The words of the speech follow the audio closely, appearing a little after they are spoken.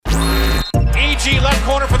BG left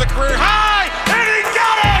corner for the career high, and he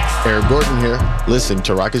got it! Eric Gordon here. Listen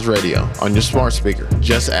to Rockets Radio on your smart speaker.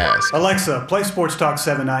 Just ask. Alexa, play Sports Talk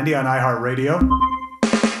 790 on iHeartRadio.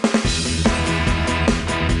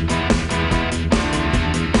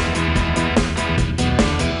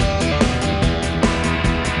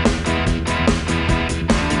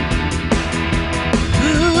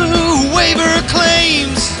 Waiver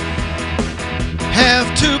claims have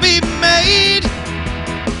to be made,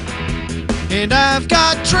 and I've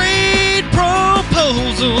got trade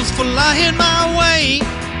proposals flying my way.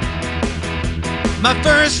 My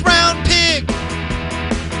first round pick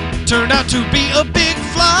turned out to be a big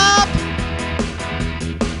flop.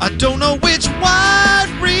 I don't know which wide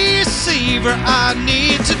receiver I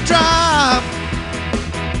need to drop.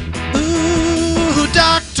 Ooh,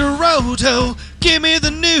 Dr. Roto, give me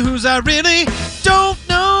the news. I really don't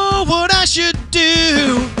know what I should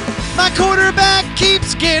do. My quarterback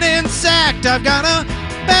keeps getting sacked. I've got a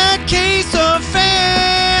bad case of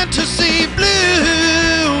fantasy blues.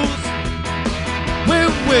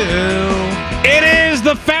 Well. It is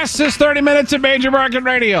the fastest 30 minutes of Major Market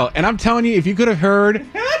Radio. And I'm telling you, if you could have heard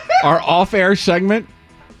our off-air segment,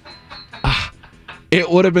 it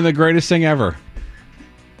would have been the greatest thing ever.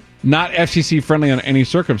 Not FCC friendly on any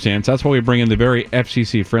circumstance. That's why we bring in the very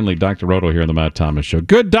FCC friendly Dr. Roto here on the Matt Thomas Show.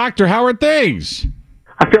 Good doctor, how are things?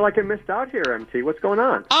 I feel like I missed out here, MT. What's going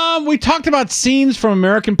on? We talked about scenes from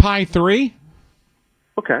American Pie 3.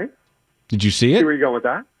 Okay. Did you see it? See where you're going with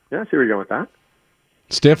that? Yeah, see where you're going with that.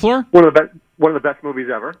 Stifler? One of the best movies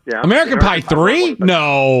ever. Yeah. American Pie 3?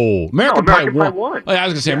 No. American Pie 1. Pie 1. Oh, yeah, I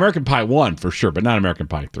was going to say American Pie 1 for sure, but not American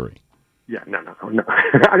Pie 3. Yeah, no.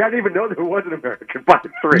 I didn't even know there was an American Pie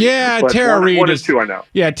 3. Yeah, but Tara Reid. One and two, I know.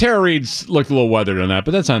 Yeah, Tara Reid's looked a little weathered on that,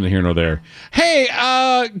 but that's neither here nor there. Hey,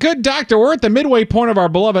 good doctor, we're at the midway point of our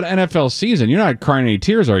beloved NFL season. You're not crying any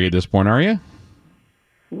tears, are you, at this point, are you?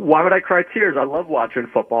 Why would I cry tears? I love watching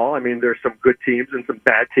football. I mean, there's some good teams and some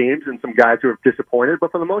bad teams and some guys who are disappointed, but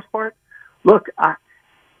for the most part, look, I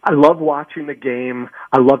love watching the game.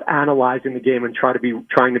 I love analyzing the game and trying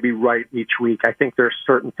to be right each week. I think there's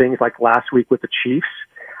certain things like last week with the Chiefs.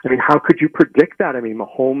 I mean, how could you predict that? I mean,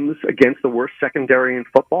 Mahomes against the worst secondary in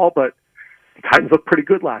football, but the Titans looked pretty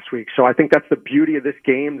good last week. So I think that's the beauty of this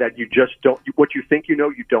game, that you just don't, what you think you know,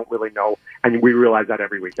 you don't really know. And we realize that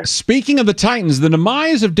every weekend. Speaking of the Titans, the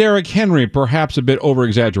demise of Derrick Henry, perhaps a bit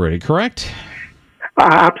over-exaggerated, correct?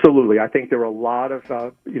 Absolutely. I think there were a lot of,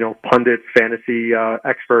 pundits, fantasy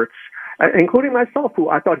experts, including myself, who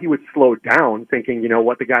I thought he would slow down, thinking,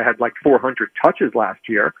 the guy had like 400 touches last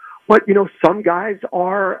year. But, some guys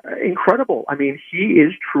are incredible. I mean, he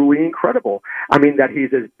is truly incredible. I mean, that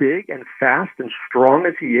he's as big and fast and strong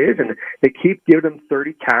as he is, and they keep giving him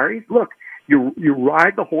 30 carries. Look, you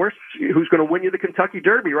ride the horse who's going to win you the Kentucky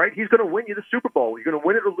Derby, right? He's going to win you the Super Bowl. You're going to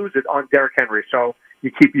win it or lose it on Derrick Henry. So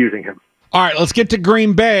you keep using him. All right, let's get to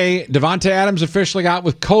Green Bay. Devontae Adams officially out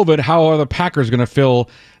with COVID. How are the Packers going to fill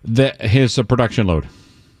his production load?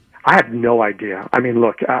 I have no idea. I mean,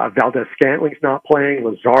 look, Valdez-Scantling's not playing.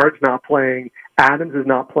 Lazard's not playing. Adams is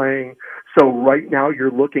not playing. So right now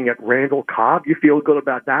you're looking at Randall Cobb. You feel good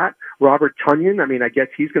about that. Robert Tonyan, I mean, I guess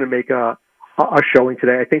he's going to make a showing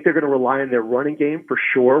today. I think they're going to rely on their running game for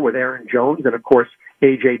sure with Aaron Jones and, of course,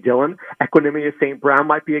 A.J. Dillon. Equanimous St. Brown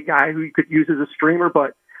might be a guy who you could use as a streamer,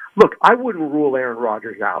 but look, I wouldn't rule Aaron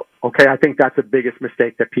Rodgers out, okay? I think that's the biggest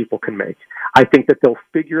mistake that people can make. I think that they'll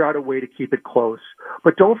figure out a way to keep it close.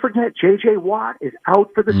 But don't forget, J.J. Watt is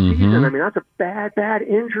out for the season. I mean, that's a bad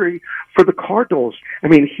injury for the Cardinals. I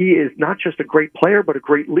mean, he is not just a great player, but a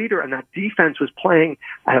great leader, and that defense was playing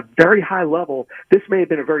at a very high level. This may have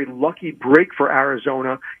been a very lucky break for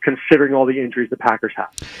Arizona, considering all the injuries the Packers have.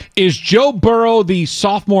 Is Joe Burrow the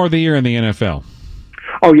sophomore of the year in the NFL?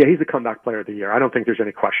 Oh, yeah, he's the comeback player of the year. I don't think there's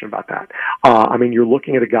any question about that. I mean, you're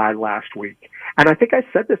looking at a guy last week, and I think I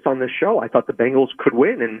said this on this show. I thought the Bengals could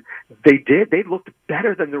win, and they did. They looked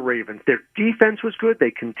better than the Ravens. Their defense was good.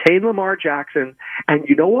 They contained Lamar Jackson, and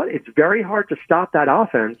you know what? It's very hard to stop that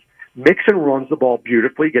offense. Mixon runs the ball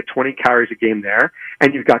beautifully, get 20 carries a game there,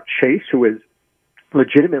 and you've got Chase, who is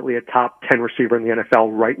legitimately a top 10 receiver in the NFL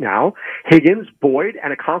right now, Higgins, Boyd,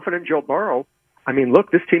 and a confident Joe Burrow. I mean,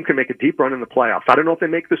 look, this team can make a deep run in the playoffs. I don't know if they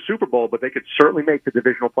make the Super Bowl, but they could certainly make the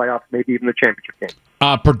divisional playoffs, maybe even the championship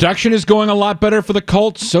game. Production is going a lot better for the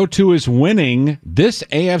Colts. So, too, is winning. This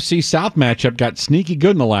AFC South matchup got sneaky good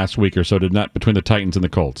in the last week or so, did not, between the Titans and the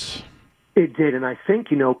Colts? It did, and I think,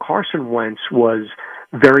 Carson Wentz was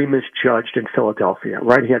very misjudged in Philadelphia,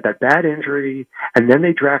 right? He had that bad injury, and then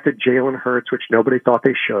they drafted Jalen Hurts, which nobody thought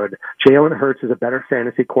they should. Jalen Hurts is a better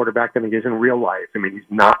fantasy quarterback than he is in real life. I mean, he's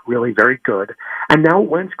not really very good. And now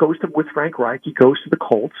Wentz goes with Frank Reich. He goes to the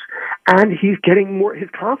Colts, and he's getting his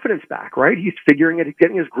confidence back, right? He's figuring it. He's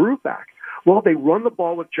getting his groove back. Well, they run the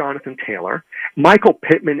ball with Jonathan Taylor. Michael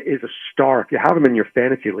Pittman is a star. If you have him in your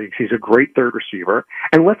fantasy leagues, he's a great third receiver.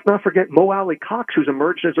 And let's not forget Mo Alley Cox, who's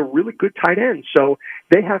emerged as a really good tight end. So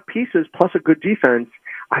they have pieces plus a good defense.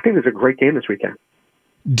 I think there's a great game this weekend.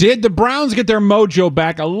 Did the Browns get their mojo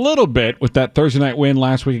back a little bit with that Thursday night win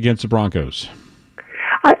last week against the Broncos?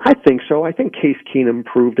 I think so. I think Case Keenum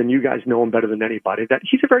proved, and you guys know him better than anybody, that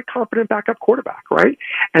he's a very competent backup quarterback, right?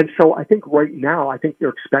 And so I think right now, I think they're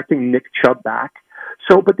expecting Nick Chubb back.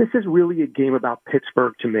 So, but this is really a game about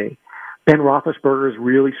Pittsburgh to me. Ben Roethlisberger has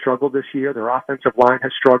really struggled this year. Their offensive line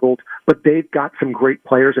has struggled, but they've got some great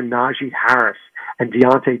players in Najee Harris and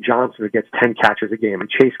Deontay Johnson, who gets 10 catches a game, and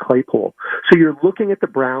Chase Claypool. So you're looking at the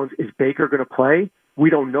Browns. Is Baker going to play? We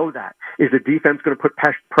don't know that. Is the defense going to put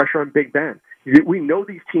pressure on Big Ben? We know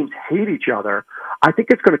these teams hate each other. I think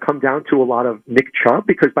it's going to come down to a lot of Nick Chubb,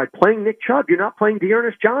 because by playing Nick Chubb, you're not playing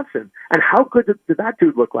Dearness Johnson. And how good did that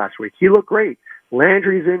dude look last week? He looked great.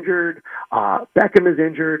 Landry's injured. Beckham is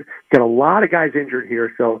injured. Got a lot of guys injured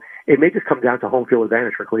here. So it may just come down to home field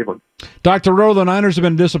advantage for Cleveland. Dr. Roto, the Niners have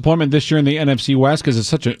been a disappointment this year in the NFC West because it's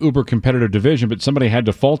such an uber competitive division, but somebody had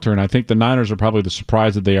to falter, and I think the Niners are probably the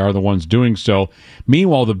surprise that they are the ones doing so.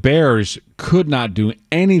 Meanwhile, the Bears could not do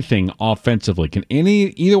anything offensively. Can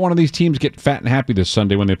either one of these teams get fat and happy this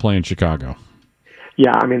Sunday when they play in Chicago?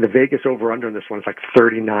 Yeah, I mean, the Vegas over-under in this one is like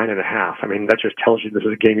 39.5. I mean, that just tells you this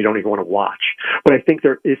is a game you don't even want to watch. But I think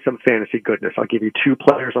there is some fantasy goodness. I'll give you two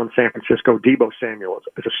players on San Francisco. Deebo Samuel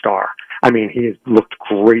is a star. I mean, he has looked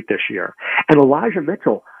great this year. And Elijah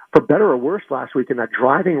Mitchell, for better or worse last week in that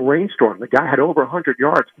driving rainstorm, the guy had over 100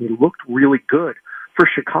 yards. And he looked really good. For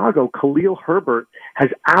Chicago, Khalil Herbert has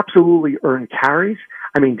absolutely earned carries.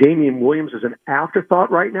 I mean, Damian Williams is an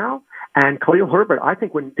afterthought right now. And Khalil Herbert, I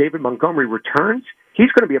think when David Montgomery returns,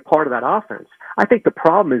 he's going to be a part of that offense. I think the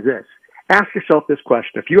problem is this. Ask yourself this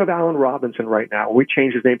question. If you have Allen Robinson right now, we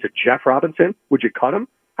change his name to Jeff Robinson, would you cut him?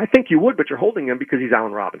 I think you would, but you're holding him because he's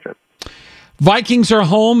Allen Robinson. Vikings are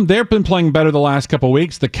home. They've been playing better the last couple of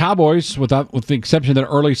weeks. The Cowboys, with the exception of their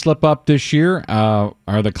early slip-up this year,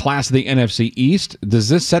 are the class of the NFC East. Does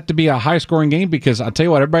this set to be a high-scoring game? Because I'll tell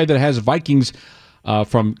you what, everybody that has Vikings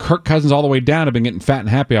from Kirk Cousins all the way down have been getting fat and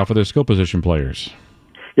happy off of their skill position players.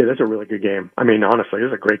 Yeah, that's a really good game. I mean, honestly, it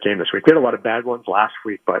was a great game this week. We had a lot of bad ones last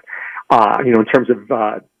week, but, in terms of,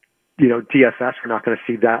 DFS, we're not going to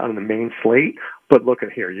see that on the main slate. But look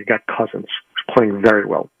at here. You got Cousins playing very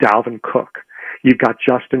well. Dalvin Cook. You've got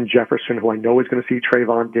Justin Jefferson, who I know is going to see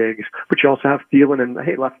Trayvon Diggs, but you also have Thielen, and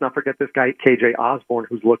hey, let's not forget this guy, KJ Osborne,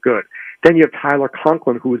 who's looked good. Then you have Tyler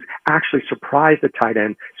Conklin, who's actually surprised at tight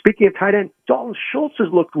end. Speaking of tight end, Dalton Schultz has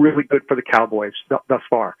looked really good for the Cowboys thus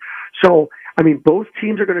far. So, I mean, both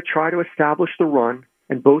teams are going to try to establish the run,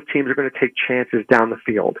 and both teams are going to take chances down the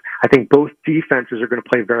field. I think both defenses are going to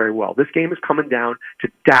play very well. This game is coming down to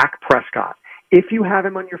Dak Prescott. If you have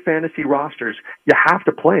him on your fantasy rosters, you have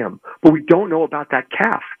to play him. But we don't know about that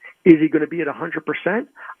calf. Is he going to be at 100%?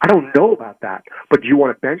 I don't know about that. But do you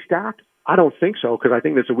want to bench Dak? I don't think so, because I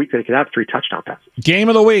think there's a week that he could have 3 touchdown passes. Game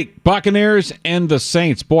of the week, Buccaneers and the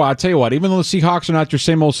Saints. Boy, I tell you what, even though the Seahawks are not your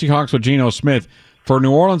same old Seahawks with Geno Smith, for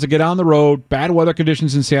New Orleans to get on the road, bad weather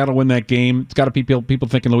conditions in Seattle, win that game, it's got to be people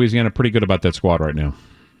thinking Louisiana pretty good about that squad right now.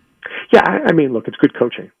 Yeah, I mean, look, it's good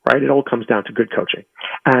coaching, right? It all comes down to good coaching.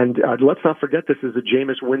 And let's not forget this is a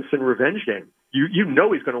Jameis Winston revenge game. You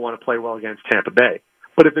know he's going to want to play well against Tampa Bay.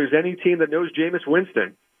 But if there's any team that knows Jameis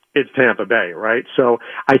Winston, it's Tampa Bay, right? So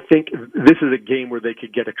I think this is a game where they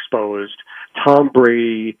could get exposed. Tom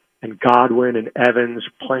Brady and Godwin and Evans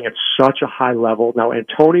playing at such a high level. Now,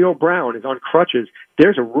 Antonio Brown is on crutches.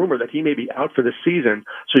 There's a rumor that he may be out for the season.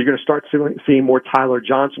 So you're going to start seeing more Tyler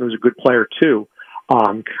Johnson, who's a good player too.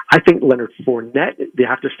 I think Leonard Fournette, they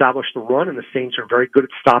have to establish the run, and the Saints are very good at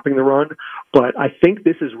stopping the run. But I think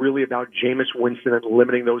this is really about Jameis Winston and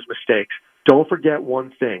limiting those mistakes. Don't forget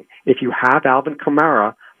one thing. If you have Alvin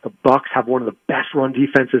Kamara, the Bucs have one of the best run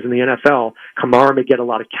defenses in the NFL. Kamara may get a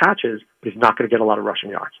lot of catches, but he's not going to get a lot of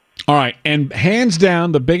rushing yards. All right, and hands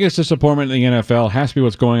down, the biggest disappointment in the NFL has to be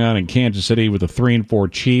what's going on in Kansas City with the 3-4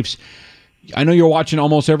 Chiefs. I know you're watching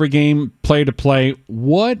almost every game play to play.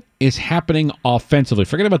 What is happening offensively?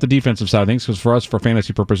 Forget about the defensive side of things, because for us, for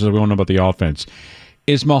fantasy purposes, we don't know about the offense.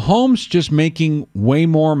 Is Mahomes just making way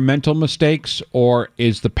more mental mistakes, or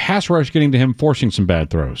is the pass rush getting to him forcing some bad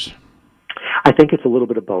throws? I think it's a little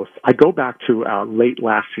bit of both. I go back to late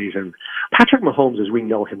last season. Patrick Mahomes, as we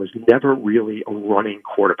know him, was never really a running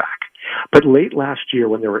quarterback. But late last year,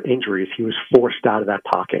 when there were injuries, he was forced out of that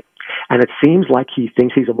pocket. And it seems like he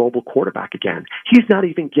thinks he's a mobile quarterback again. He's not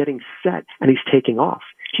even getting set, and he's taking off.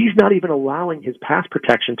 He's not even allowing his pass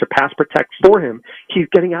protection to pass protect for him. He's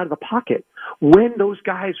getting out of the pocket. When those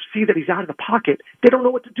guys see that he's out of the pocket, they don't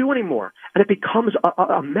know what to do anymore. And it becomes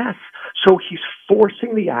a mess. So he's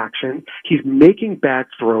forcing the action. He's making bad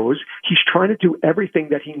throws. He's trying to do everything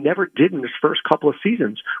that he never did in his first couple of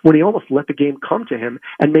seasons when he almost let the game come to him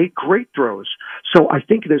and made great throws. So I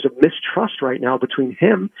think there's a mistrust right now between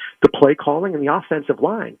him, the play calling, and the offensive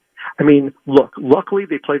line. I mean, look, luckily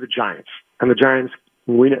they play the Giants. And the Giants,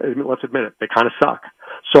 let's admit it, they kind of suck.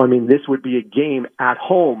 So, I mean, this would be a game at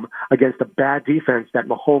home against a bad defense that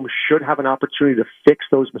Mahomes should have an opportunity to fix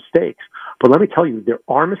those mistakes. But let me tell you, there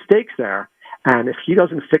are mistakes there, and if he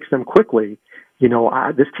doesn't fix them quickly,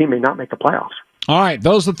 this team may not make the playoffs. All right,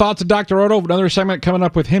 those are the thoughts of Dr. Roto. Another segment coming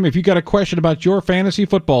up with him. If you got a question about your fantasy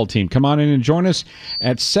football team, come on in and join us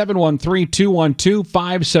at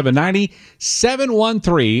 713-212-5790.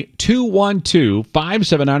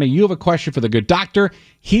 713-212-5790. You have a question for the good doctor.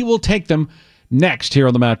 He will take them next here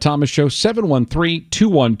on the Matt Thomas Show.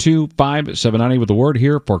 713-212-5790 with the word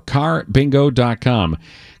here for carbingo.com.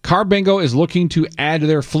 Car Bingo is looking to add to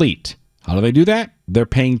their fleet. How do they do that? They're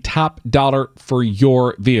paying top dollar for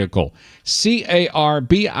your vehicle.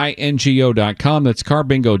 carbingo.com. That's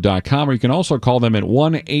carbingo.com. Or you can also call them at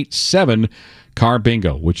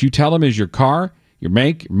 187-CAR-BINGO. What you tell them is your car, your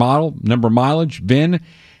make, your model, number, mileage, VIN,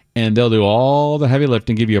 and they'll do all the heavy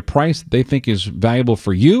lifting, give you a price that they think is valuable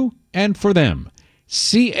for you and for them.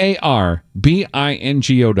 carbingo.com.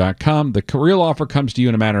 The real offer comes to you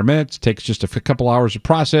in a matter of minutes. It takes just a couple hours to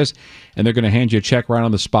process, and they're going to hand you a check right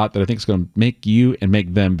on the spot that I think is going to make you and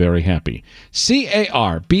make them very happy.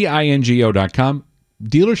 carbingo.com.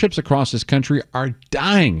 Dealerships across this country are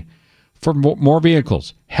dying for more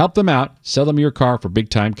vehicles. Help them out. Sell them your car for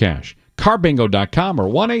big-time cash. Carbingo.com or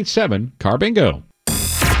 187-CAR-BINGO.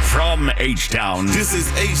 From H-Town, This is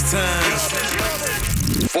H-Time.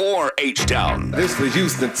 for H-Town, This for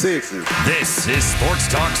Houston, Texas. this is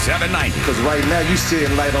Sports Talk 790. Because right now, you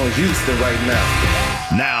shedding light on Houston right now.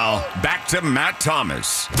 Now, back to Matt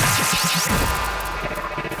Thomas.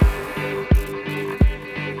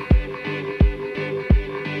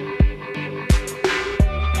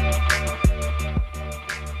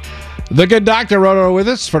 The good Dr. Roto with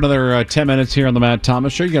us for another 10 minutes here on the Matt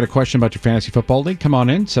Thomas Show. You got a question about your fantasy football league? Come on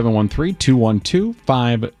in,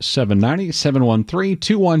 713-212-5790,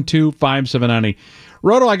 713-212-5790.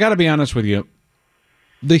 Roto, I got to be honest with you.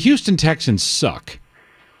 The Houston Texans suck.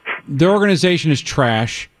 Their organization is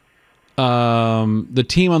trash. The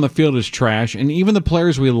team on the field is trash. And even the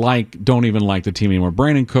players we like don't even like the team anymore.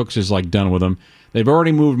 Brandon Cooks is done with them. They've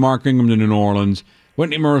already moved Mark Ingram to New Orleans.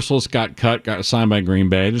 Whitney Merciless got signed by Green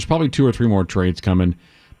Bay. There's probably 2 or 3 more trades coming.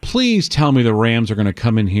 Please tell me the Rams are going to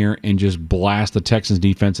come in here and just blast the Texans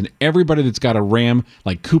defense, and everybody that's got a Ram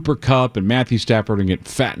like Cooper Kupp and Matthew Stafford and get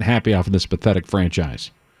fat and happy off of this pathetic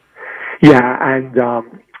franchise. Yeah, and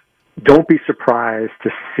don't be surprised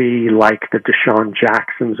to see the Deshaun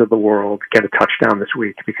Jacksons of the world get a touchdown this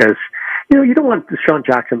week because, you don't want Deshaun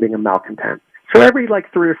Jackson being a malcontent. So every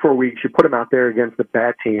 3 or 4 weeks, you put him out there against a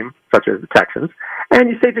bad team, such as the Texans, and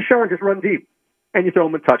you say, Deshaun, just run deep, and you throw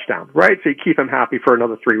him a touchdown, right? So you keep him happy for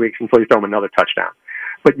another 3 weeks until you throw him another touchdown.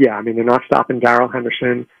 But yeah, I mean, they're not stopping Darrell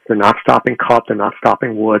Henderson. They're not stopping Kupp. They're not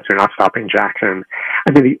stopping Woods. They're not stopping Jackson.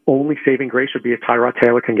 I mean, the only saving grace would be if Tyrod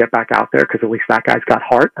Taylor can get back out there because at least that guy's got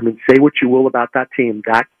heart. I mean, say what you will about that team.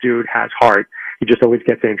 That dude has heart. He just always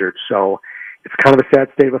gets injured. So it's kind of a sad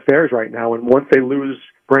state of affairs right now. And once they lose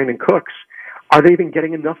Brandon Cooks, are they even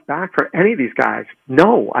getting enough back for any of these guys?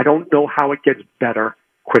 No, I don't know how it gets better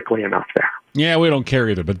quickly enough there. Yeah, we don't care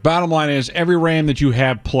either. But bottom line is every Ram that you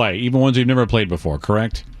have play, even ones you've never played before,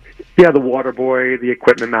 correct? Yeah, the water boy, the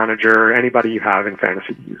equipment manager, anybody you have in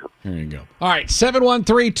fantasy use them. There you go. All right,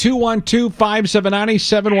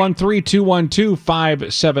 713-212-5790,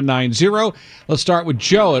 713-212-5790. Let's start with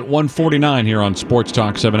Joe at 149 here on Sports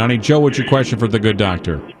Talk 790. Joe, what's your question for the good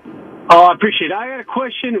doctor? Oh, I appreciate it. I got a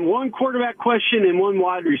question, one quarterback question and one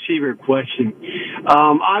wide receiver question.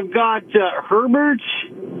 I've got Herbert.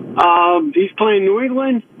 He's playing New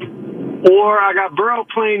England. Or I got Burrow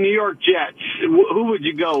playing New York Jets. Who would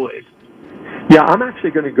you go with? Yeah, I'm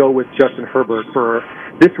actually going to go with Justin Herbert for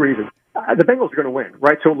this reason. The Bengals are going to win,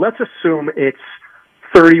 right? So let's assume it's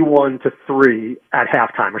 31-3 at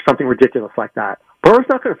halftime or something ridiculous like that. Burrow's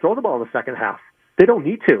not going to throw the ball in the second half. They don't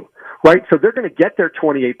need to, right? So they're going to get their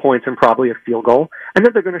 28 points and probably a field goal, and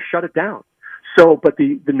then they're going to shut it down. So, but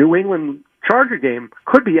the New England Charger game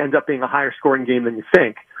could end up being a higher scoring game than you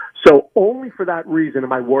think. So only for that reason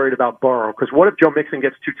am I worried about Burrow. Because what if Joe Mixon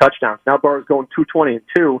gets 2 touchdowns? Now Burrow's going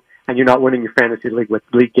 220-2, and you're not winning your fantasy league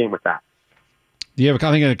game with that. Do you have,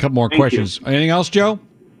 I think, a couple more questions. Anything else, Joe?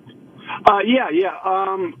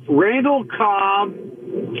 Randall Cobb,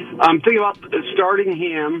 I'm thinking about starting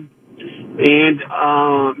him, and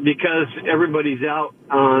because everybody's out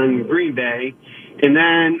on Green Bay. And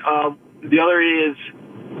then the other is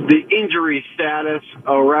the injury status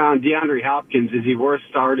around DeAndre Hopkins. Is he worth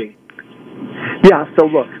starting? Yeah, so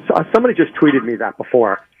look, somebody just tweeted me that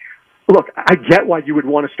before. Look, I get why you would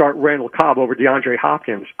want to start Randall Cobb over DeAndre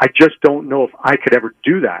Hopkins. I just don't know if I could ever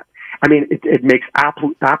do that. I mean, it makes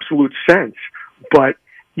absolute sense. But,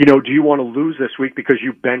 do you want to lose this week because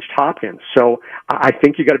you benched Hopkins? So I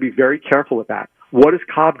think you got to be very careful with that. What is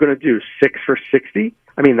Cobb going to do? 6 for 60?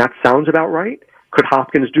 I mean, that sounds about right. Could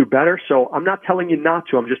Hopkins do better? So I'm not telling you not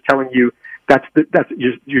to. I'm just telling you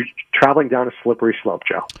you're traveling down a slippery slope,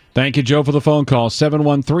 Joe. Thank you, Joe, for the phone call.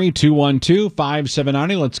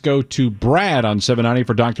 713-212-5790. Let's go to Brad on 790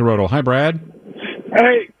 for Dr. Roto. Hi, Brad.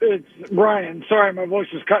 Hey, it's Brian. Sorry, my voice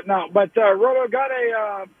is cutting out. But Roto,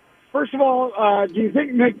 first of all, do you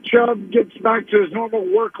think Nick Chubb gets back to his normal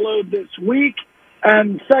workload this week?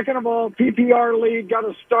 And second of all, PPR league got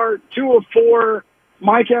to start 2 of 4,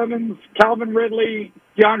 Mike Evans, Calvin Ridley,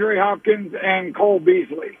 DeAndre Hopkins, and Cole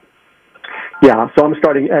Beasley. Yeah, so I'm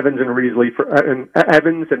starting Evans and Ridley for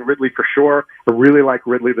sure. I really like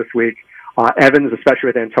Ridley this week. Evans, especially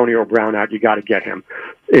with Antonio Brown out, you got to get him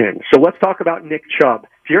in. So let's talk about Nick Chubb.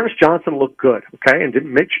 Dearness Johnson looked good, okay, and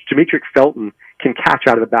Demetric Felton can catch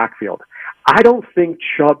out of the backfield. I don't think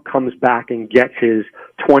Chubb comes back and gets his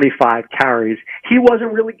 25 carries. He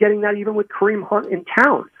wasn't really getting that even with Kareem Hunt in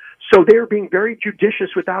town. So they're being very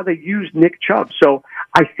judicious with how they use Nick Chubb. So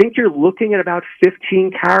I think you're looking at about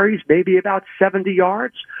 15 carries, maybe about 70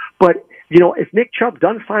 yards. But, if Nick Chubb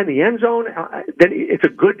doesn't find the end zone, then it's a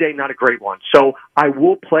good day, not a great one. So I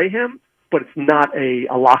will play him, but it's not a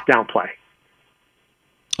lockdown play.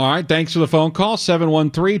 All right, thanks for the phone call.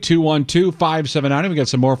 713-212-5790. We got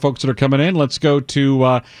some more folks that are coming in. Let's go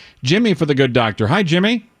to Jimmy for the good doctor. Hi,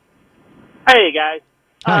 Jimmy. Hey, guys.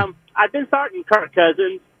 Hi. I've been starting Kirk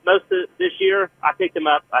Cousins most of this year. I picked him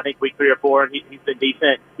up, I think, week 3 or 4, and he's been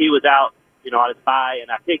decent. He was out, on his bye, and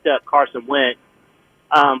I picked up Carson Wentz.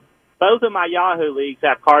 Both of my Yahoo leagues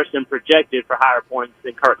have Carson projected for higher points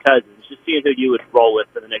than Kirk Cousins. Just seeing who you would roll with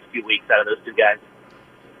for the next few weeks out of those two guys.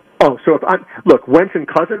 Oh, so Wentz and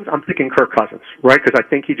Cousins, I'm picking Kirk Cousins, right? Because I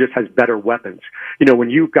think he just has better weapons. When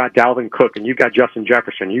you've got Dalvin Cook and you've got Justin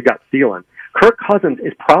Jefferson, you've got Thielen. Kirk Cousins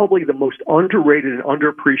is probably the most underrated and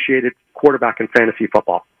underappreciated quarterback in fantasy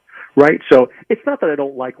football, right? So it's not that I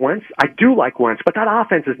don't like Wentz. I do like Wentz, but that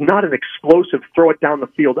offense is not an explosive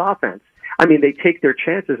throw-it-down-the-field offense. I mean, they take their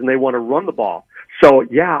chances and they want to run the ball. So,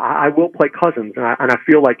 yeah, I will play Cousins, and I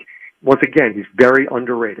feel like, once again, he's very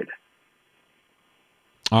underrated.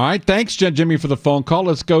 All right, thanks, Jimmy, for the phone call.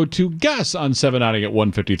 Let's go to Gus on 790 at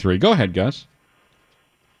 153. Go ahead, Gus.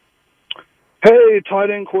 Hey, tight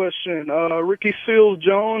end question. Ricky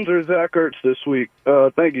Seals-Jones or Zach Ertz this week?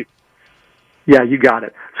 Thank you. Yeah, you got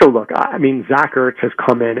it. So, look, Zach Ertz has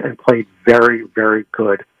come in and played very, very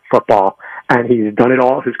good football, and he's done it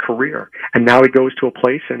all his career. And now he goes to a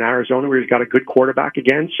place in Arizona where he's got a good quarterback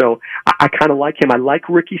again. So I kind of like him. I like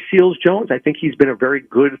Ricky Seals-Jones. I think he's been a very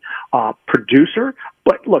good producer.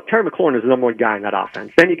 But look, Terry McLaurin is the number one guy in that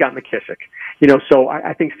offense. Then you got McKissick. So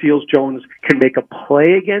I think Seals-Jones can make a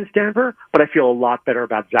play against Denver, but I feel a lot better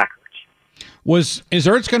about Zach Ertz. Is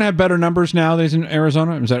Ertz going to have better numbers now that he's in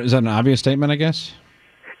Arizona? Is that an obvious statement, I guess?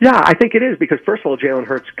 Yeah, I think it is, because first of all, Jalen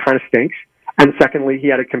Hurts kind of stinks. And secondly, he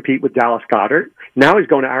had to compete with Dallas Goedert. Now he's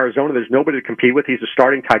going to Arizona. There's nobody to compete with. He's a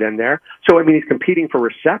starting tight end there. So, he's competing for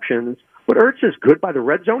receptions. But Ertz is good by the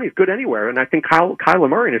red zone. He's good anywhere. And I think Kyler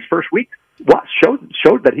Murray in his first week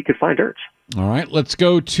showed that he could find Ertz. All right, let's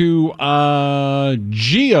go to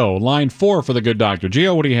Gio, line 4 for the good doctor.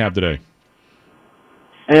 Gio, what do you have today?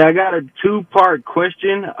 Hey, I got a 2-part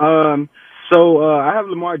question. So I have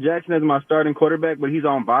Lamar Jackson as my starting quarterback, but he's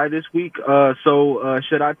on bye this week. So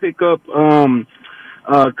should I pick up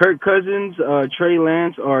Kirk Cousins, Trey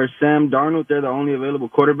Lance, or Sam Darnold? They're the only available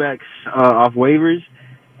quarterbacks off waivers.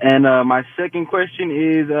 And my second question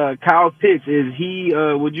is Kyle Pitts. Is he?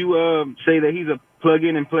 Would you say that he's a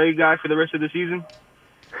plug-in-and-play guy for the rest of the season?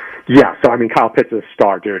 Yeah, so Kyle Pitts is a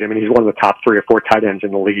star, dude. He's one of the top 3 or 4 tight ends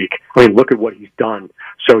in the league. Look at what he's done.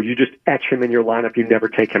 So you just etch him in your lineup. You never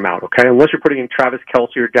take him out, okay? Unless you're putting in Travis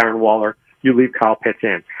Kelce or Darren Waller, you leave Kyle Pitts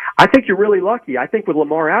in. I think you're really lucky. I think with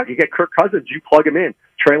Lamar out, you get Kirk Cousins, you plug him in.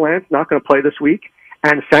 Trey Lance not going to play this week.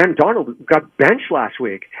 And Sam Darnold got benched last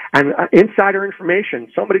week. And insider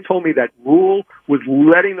information, somebody told me that Rule was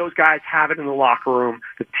letting those guys have it in the locker room.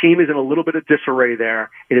 The team is in a little bit of disarray there.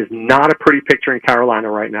 It is not a pretty picture in Carolina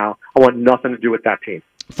right now. I want nothing to do with that team.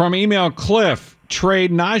 From email, Cliff,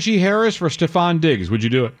 trade Najee Harris for Stephon Diggs. Would you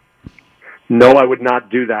do it? No, I would not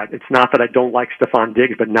do that. It's not that I don't like Stephon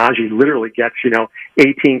Diggs, but Najee literally gets,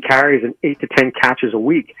 18 carries and 8 to 10 catches a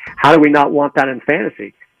week. How do we not want that in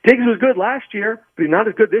fantasy? Diggs was good last year, but he's not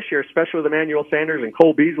as good this year, especially with Emmanuel Sanders and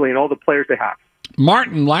Cole Beasley and all the players they have.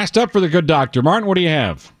 Martin, last up for the good doctor. Martin, what do you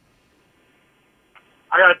have?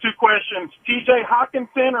 I got 2 questions. TJ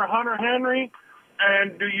Hawkinson or Hunter Henry?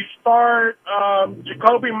 And do you start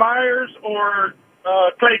Jacoby Myers or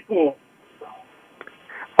Claypool?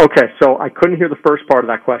 Okay, so I couldn't hear the first part of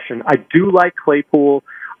that question. I do like Claypool.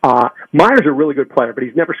 Myers is a really good player, but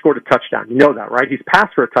he's never scored a touchdown. You know that, right? He's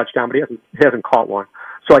passed for a touchdown, but he hasn't caught one.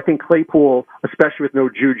 So I think Claypool, especially with no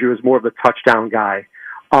Juju, is more of a touchdown guy.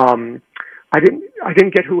 I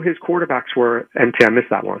didn't get who his quarterbacks were, and I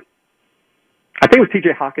missed that one. I think it was T.J.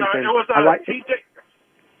 Hawkinson. It was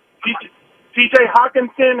T.J.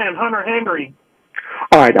 Hawkinson and Hunter Henry.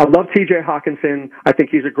 All right, I love T.J. Hawkinson. I think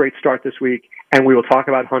he's a great start this week, and we will talk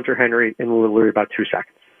about Hunter Henry in literally about 2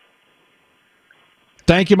 seconds.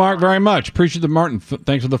 Thank you, Mark, very much. Appreciate the Martin.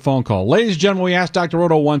 Thanks for the phone call. Ladies and gentlemen, we ask Dr.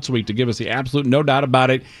 Roto once a week to give us the absolute, no doubt about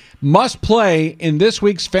it, must play in this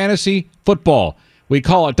week's fantasy football. We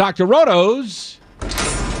call it Dr. Roto's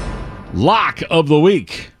Lock of the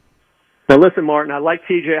Week. Now, listen, Martin, I like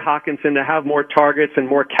T.J. Hawkinson to have more targets and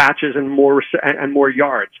more catches and more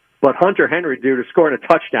yards. But Hunter Henry, dude, is scoring a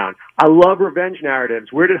touchdown. I love revenge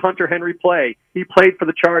narratives. Where did Hunter Henry play? He played for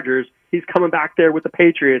the Chargers. He's coming back there with the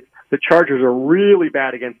Patriots. The Chargers are really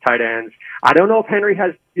bad against tight ends. I don't know if Henry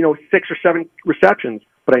has, 6 or 7 receptions,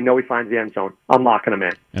 but I know he finds the end zone. I'm locking him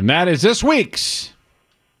in. And that is this week's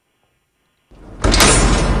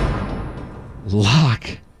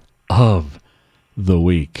Lock of the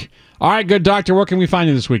Week. All right, good doctor, where can we find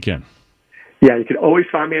you this weekend? Yeah, you can always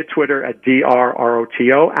find me at Twitter at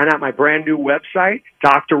DRROTO and at my brand new website,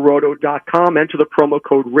 drroto.com. Enter the promo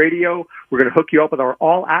code RADIO. We're going to hook you up with our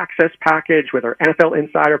all-access package, with our NFL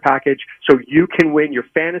Insider package, so you can win your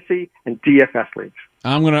fantasy and DFS leagues.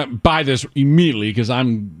 I'm going to buy this immediately because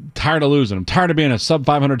I'm tired of losing. I'm tired of being a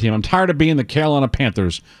sub-500 team. I'm tired of being the Carolina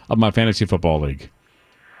Panthers of my fantasy football league.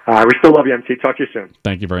 We still love you, MC. Talk to you soon.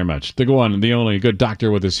 Thank you very much. The one, the only good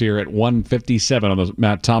doctor with us here at 1:57 on the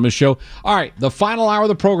Matt Thomas Show. All right, the final hour of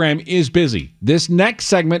the program is busy. This next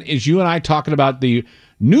segment is you and I talking about the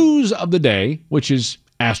news of the day, which is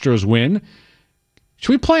Astros win.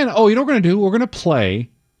 Should we play? You know what we're going to do? We're going to play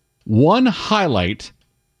one highlight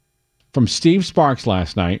from Steve Sparks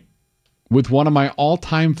last night with one of my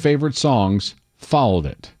all-time favorite songs, Followed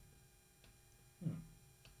It.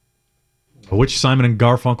 Which Simon and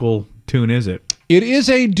Garfunkel tune is it? It is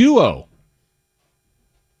a duo.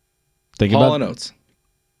 Think Hall about & Oates.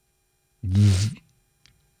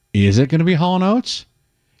 Is it going to be Hall & Oates?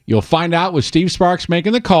 You'll find out with Steve Sparks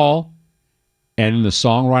making the call and in the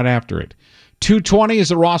song right after it. 2:20 is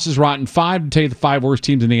the Ross's Rotten 5 to tell you the 5 worst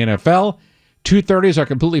teams in the NFL. 2:30 is our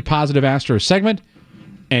completely positive Astros segment.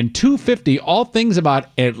 And 2:50, all things about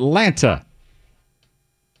Atlanta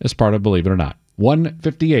as part of Believe It or Not.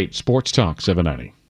 158 Sports Talk 790.